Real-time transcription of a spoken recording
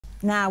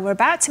Now, we're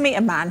about to meet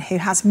a man who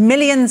has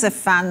millions of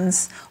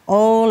fans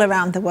all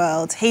around the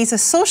world. He's a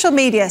social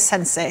media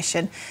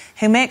sensation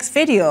who makes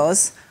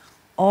videos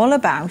all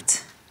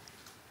about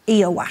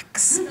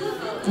earwax.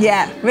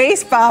 Yeah,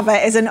 Rhys Barber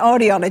is an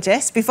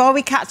audiologist. Before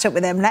we catch up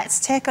with him,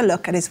 let's take a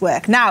look at his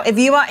work. Now, if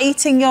you are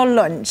eating your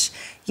lunch,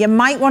 you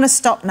might want to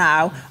stop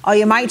now, or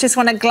you might just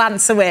want to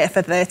glance away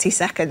for 30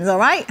 seconds, all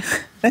right?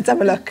 Let's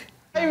have a look.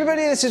 Hey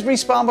everybody, this is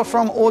Rhys Barber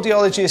from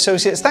Audiology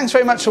Associates. Thanks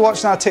very much for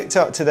watching our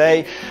TikTok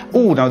today.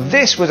 Oh, now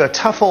this was a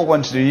tough old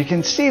one to do. You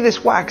can see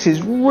this wax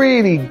is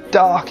really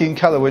dark in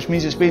colour, which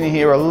means it's been in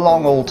here a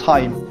long old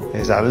time.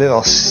 There's that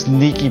little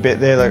sneaky bit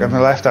there, like on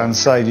the left-hand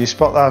side. You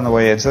spot that on the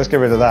way in, so let's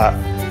get rid of that.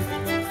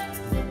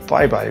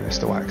 Bye-bye,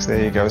 Mr. Wax.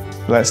 There you go.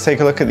 Let's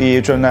take a look at the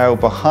eardrum now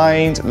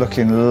behind,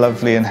 looking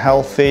lovely and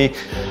healthy.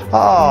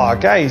 Ah,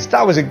 guys,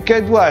 that was a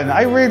good one.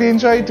 I really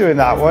enjoyed doing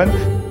that one.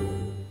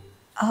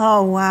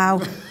 Oh, wow.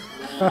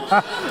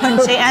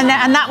 Punchy. And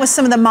that was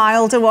some of the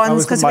milder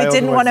ones, because we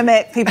didn't want to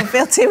make people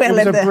feel too ill.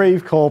 It was a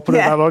brave call,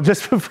 putting that on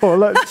just before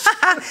lunch.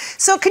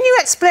 So can you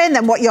explain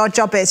then what your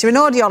job is? You're an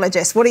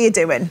audiologist. What are you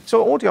doing?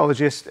 So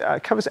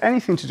audiologist covers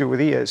anything to do with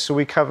ears. So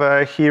we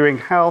cover hearing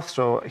health,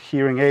 so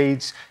hearing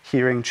aids,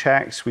 hearing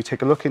checks. We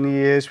take a look in the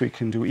ears. We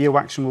can do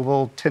earwax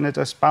removal,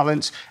 tinnitus,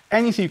 balance,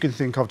 anything you can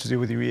think of to do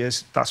with your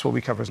ears. That's what we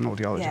cover as an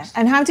audiologist. Yeah.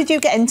 And how did you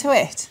get into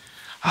it?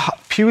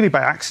 Purely by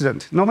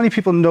accident. Not many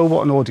people know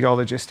what an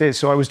audiologist is,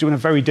 so I was doing a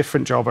very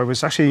different job. I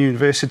was actually in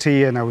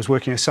university and I was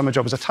working a summer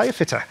job as a tyre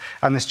fitter,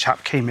 and this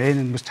chap came in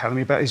and was telling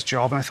me about his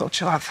job, and I thought,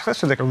 that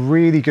sounds like a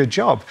really good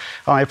job.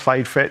 And I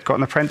applied for it, got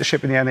an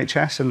apprenticeship in the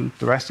NHS, and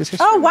the rest is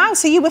history. Oh, wow,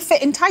 so you were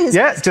fitting tyres?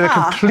 Yeah, did a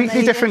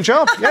completely different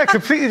job. Yeah,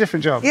 completely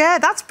different job. Yeah,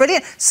 that's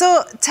brilliant.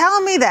 So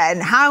tell me then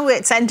how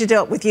it's ended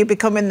up with you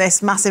becoming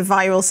this massive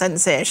viral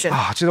sensation.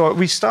 Oh, do you know what?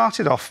 We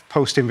started off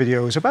posting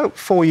videos about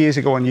 4 years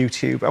ago on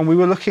YouTube, and we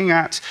were looking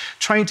at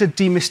trying to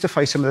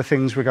demystify some of the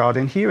things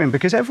regarding hearing,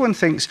 because everyone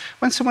thinks,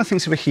 when someone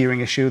thinks of a hearing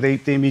issue, they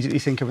immediately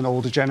think of an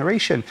older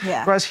generation.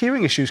 Yeah. Whereas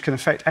hearing issues can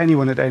affect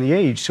anyone at any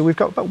age. So we've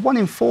got about 1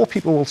 in 4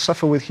 people will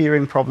suffer with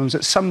hearing problems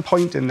at some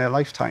point in their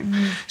lifetime.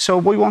 So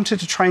we wanted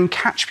to try and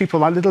catch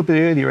people a little bit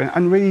earlier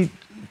and really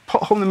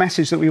put home the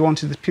message that we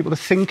wanted people to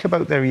think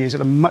about their ears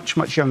at a much,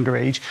 much younger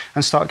age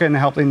and start getting the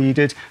help they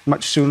needed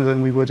much sooner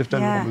than we would have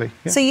done normally.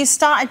 Yeah. So you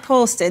started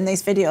posting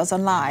these videos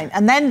online,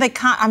 and then they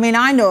can't... I mean,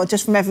 I know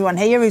just from everyone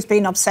here who's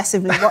been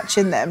obsessively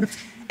watching them,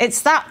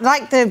 it's that,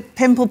 like the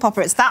pimple popper,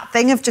 it's that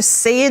thing of just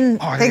seeing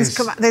things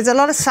come out. There's a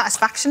lot of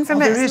satisfaction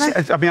from it, isn't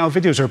there? I mean, our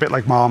videos are a bit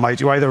like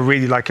Marmite. You either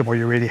really like them or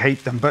you really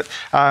hate them. But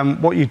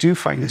what you do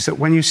find is that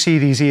when you see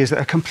these ears that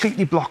are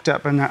completely blocked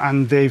up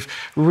and they've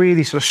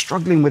really sort of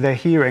struggling with their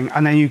hearing,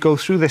 and then you go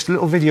through this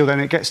little video, then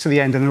it gets to the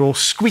end and they're all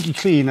squeaky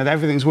clean and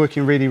everything's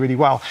working really, really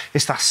well.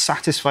 It's that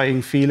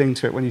satisfying feeling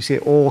to it when you see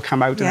it all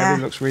come out and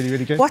everything looks really,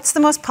 really good. What's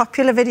the most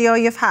popular video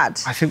you've had?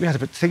 I think we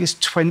had it's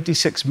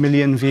 26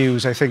 million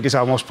views, I think, is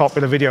our most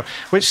popular video,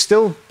 which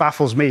still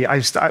baffles me. I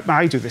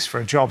do this for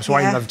a job, so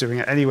I love doing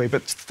it anyway.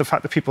 But the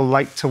fact that people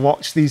like to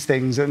watch these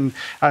things and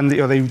you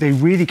know, they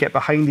really get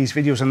behind these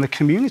videos, and the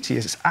community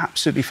is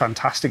absolutely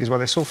fantastic as well.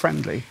 They're so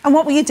friendly. And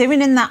what were you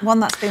doing in that one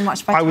that's been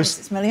watched by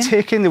 26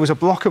 million? There was a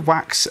block of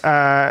wax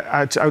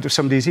out of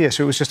somebody's ear,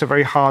 so it was just a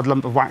very hard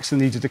lump of wax that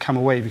needed to come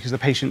away because the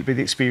patient had been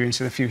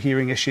experiencing a few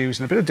hearing issues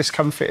and a bit of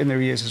discomfort in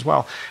their ears as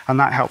well, and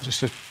that helped us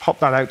to pop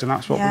that out, and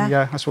that's what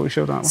we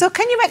showed on that one. So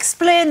can you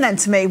explain then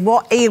to me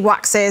what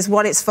earwax is,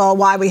 what it's for,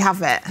 why we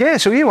have it? Yeah,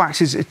 so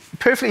earwax is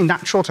perfectly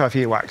natural to have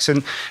earwax,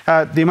 and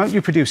the amount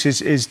you produce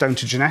is down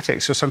to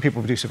genetics. So some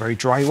people produce a very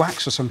dry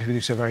wax, or some people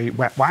produce a very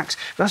wet wax.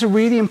 But that's a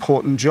really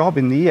important job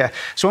in the ear.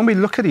 So when we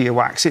look at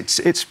earwax,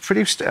 it's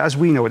produced, as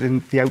we know it,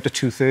 in the outer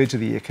 2/3 of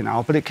the ear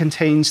canal, but it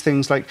contains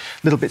things like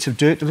little bits of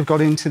dirt that have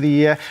got into the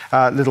ear,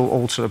 little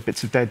old sort of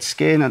bits of dead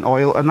skin and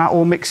oil, and that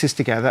all mixes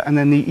together, and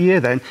then the ear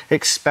then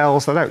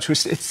expels that out. So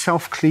it's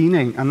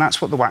self-cleaning, and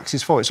that's what the wax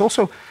is for. It's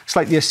also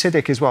slightly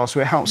acidic as well, so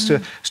it helps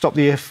to stop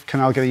the ear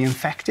canal getting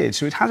infected.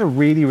 So it has a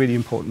really, really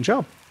important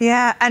job.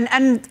 Yeah, and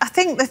I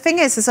think the thing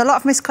is, there's a lot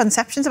of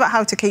misconceptions about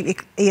how to keep your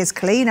ears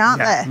clean, aren't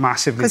there?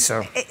 Massively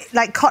so.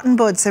 Like cotton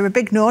buds are a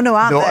big no-no,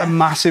 aren't they? A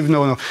massive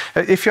no-no.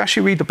 If you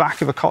actually read the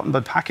back of a cotton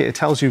bud packet, it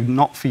tells you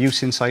not for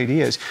use inside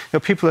ears. You know,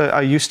 people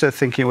are used to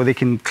thinking, well, they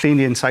can clean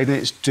the inside and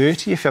it's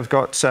dirty if you've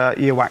got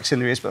earwax in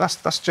their ears, but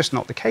that's just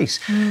not the case.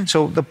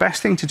 So the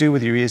best thing to do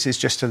with your ears is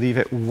just to leave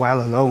it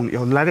well alone.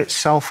 You'll let it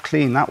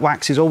self-clean. That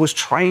wax is always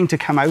trying to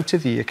come out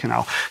of the ear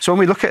canal. So when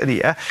we look at an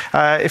ear,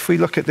 if we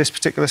look at this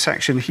particular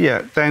section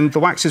here, then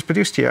the wax is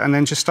produced here and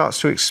then just starts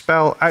to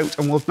expel out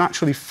and will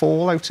naturally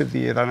fall out of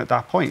the ear then at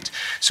that point.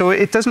 So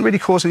it doesn't doesn't really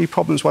cause any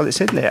problems while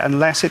it's in there,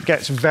 unless it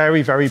gets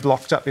very, very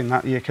blocked up in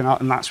that ear canal,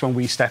 and that's when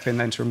we step in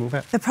then to remove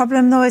it. The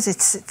problem, though, is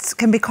it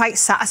can be quite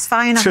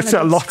satisfying.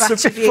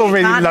 Lots of people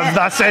really love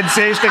that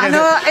sensation. I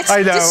know, it's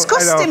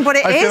disgusting, but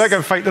it is. I feel like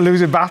I'm fighting a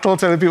losing battle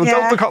telling people,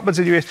 don't put cotton buds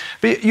in your ears.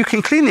 But you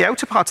can clean the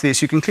outer part of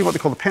this. You can clean what they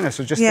call the pinna,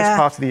 so just this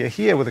part of the ear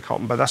here with a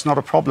cotton bud. That's not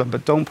a problem,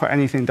 but don't put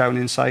anything down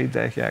inside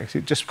there. Yeah,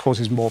 it just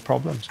causes more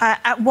problems.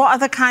 What are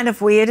the kind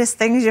of weirdest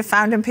things you've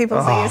found in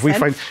people's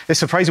ears? It's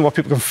surprising what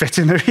people can fit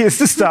in their ears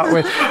to start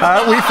with.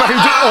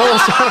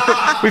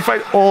 We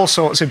find all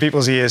sorts in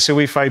people's ears. So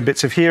we find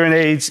bits of hearing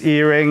aids,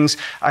 earrings.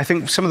 I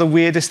think some of the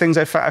weirdest things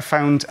I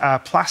found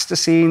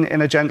plasticine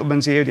in a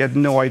gentleman's ear. He had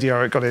no idea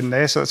how it got in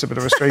there, so that's a bit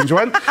of a strange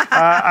one.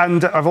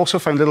 And I've also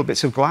found little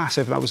bits of glass.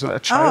 If that was a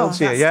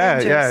child's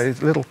ear,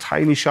 little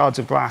tiny shards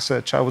of glass.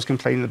 A child was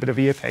complaining a bit of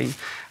ear pain,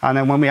 and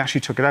then when we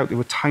actually took it out, there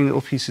were tiny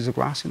little pieces of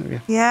glass in the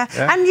ear. Yeah.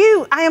 And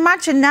I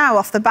imagine now,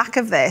 off the back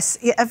of this,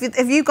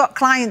 have you got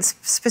clients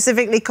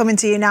specifically coming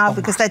to you now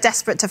because they're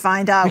desperate to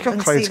find out? We've got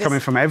clients coming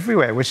from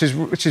everywhere, which is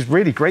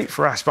really great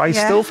for us. But I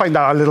still find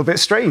that a little bit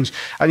strange.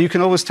 And you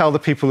can always tell the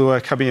people who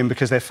are coming in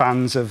because they're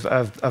fans of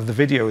the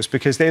videos,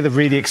 because they're the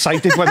really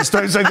excited ones.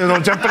 So they're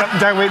all jumping up and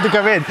down waiting to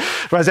come in,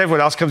 whereas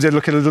everyone else comes in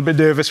looking a little bit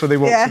nervous when they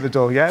walk through the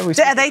door.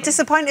 Are they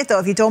disappointed though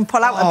if you don't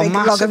pull out a big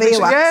log of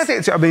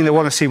earwax? I mean, they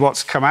want to see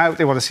what's come out.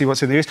 They want to see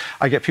what's in the ears.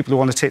 I get people who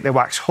want to take their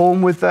wax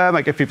home with them.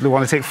 I get people who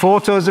want to take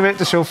photos of it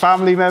to show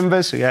family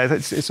members. So yeah,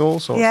 it's all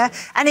sorts. Yeah,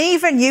 and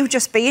even you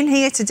just being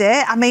here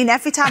today, I mean,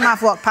 every time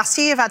I've walked past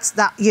you, you've had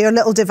your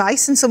little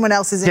device and someone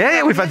else's.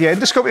 Yeah, we've had the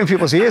endoscope in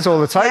people's ears all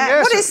the time.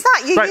 Yeah. What is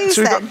that you use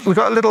then? We've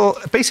got a little,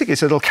 basically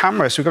it's a little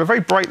camera. So we've got a very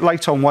bright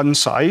light on one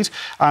side,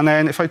 and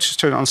then if I just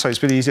turn it on the side, it's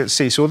a bit easier to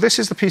see. So this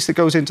is the piece that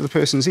goes into the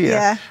person's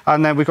ear,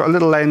 and then we've got a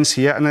little lens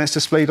here, and then it's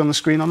displayed on the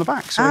screen on the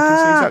back, so I can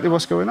see exactly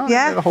what's going on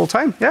the whole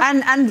time.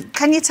 Yeah. And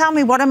can you tell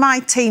me, what are my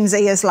team's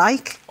ears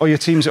like? Oh, your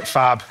team's at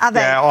fab. Are they?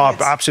 Yeah,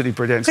 absolutely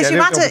brilliant. Because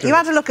you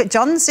had a look at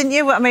John's, didn't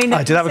you? I mean,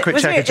 I did have a quick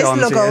check at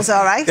John's. His Luggles,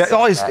 all right? Yeah.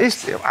 Oh, it's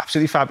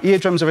absolutely fab.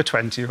 Eardrums of a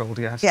 20-year-old,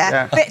 yes.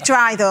 Yeah. Bit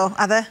dry though,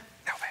 are they?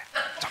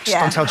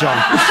 Don't tell John.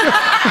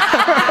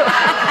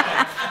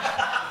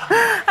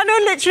 I know,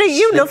 literally,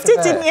 you loved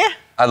it, didn't you?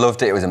 I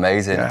loved it. It was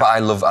amazing. But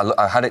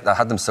I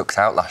had them sucked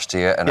out last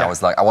year, and I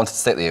was like, I wanted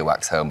to take the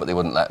earwax home, but they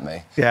wouldn't let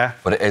me. Yeah.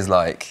 But it is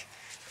like,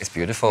 it's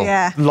beautiful.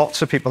 Yeah.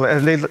 Lots of people, a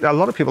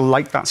lot of people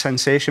like that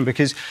sensation,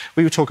 because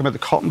we were talking about the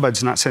cotton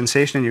buds and that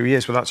sensation in your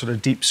ears with that sort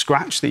of deep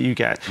scratch that you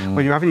get.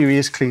 When you're having your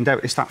ears cleaned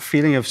out, it's that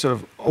feeling of sort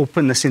of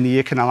openness in the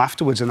ear canal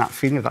afterwards, and that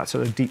feeling of that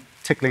sort of deep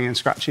tickling and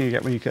scratching you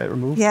get when you get it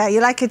removed. Yeah,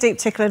 you like a deep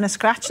tickle and a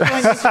scratch, don't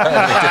you?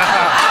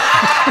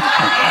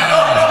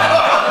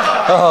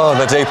 Oh,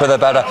 the deeper the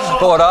better.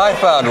 But what I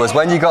found was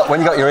when you got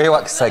your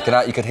earwax taken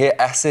out, you could hear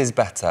S's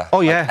better.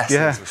 Oh yeah, like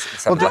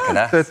S's, like an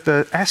S.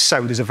 The S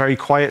sound is a very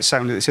quiet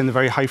sound. It's in the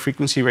very high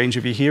frequency range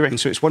of your hearing,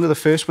 so it's one of the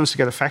first ones to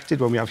get affected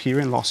when we have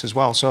hearing loss as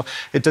well. So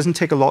it doesn't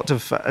take a lot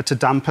to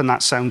dampen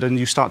that sound, and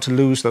you start to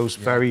lose those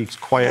very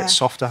quiet,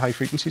 softer, high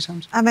frequency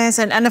sounds.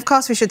 Amazing. And of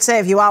course, we should say,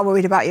 if you are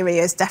worried about your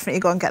ears, definitely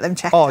go and get them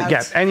checked out. Oh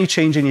yeah, any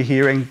change in your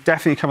hearing,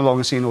 definitely come along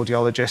and see an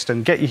audiologist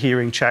and get your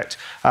hearing checked.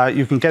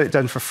 You can get it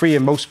done for free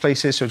in most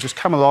places, so just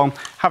come along,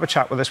 have a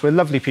chat with us. We're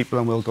lovely people,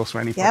 and we'll go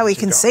through any problems. Yeah, we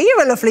can see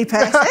you're a lovely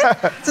person.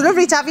 It's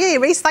lovely to have you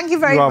here, Rhys. Thank you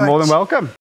very much. You are more than welcome.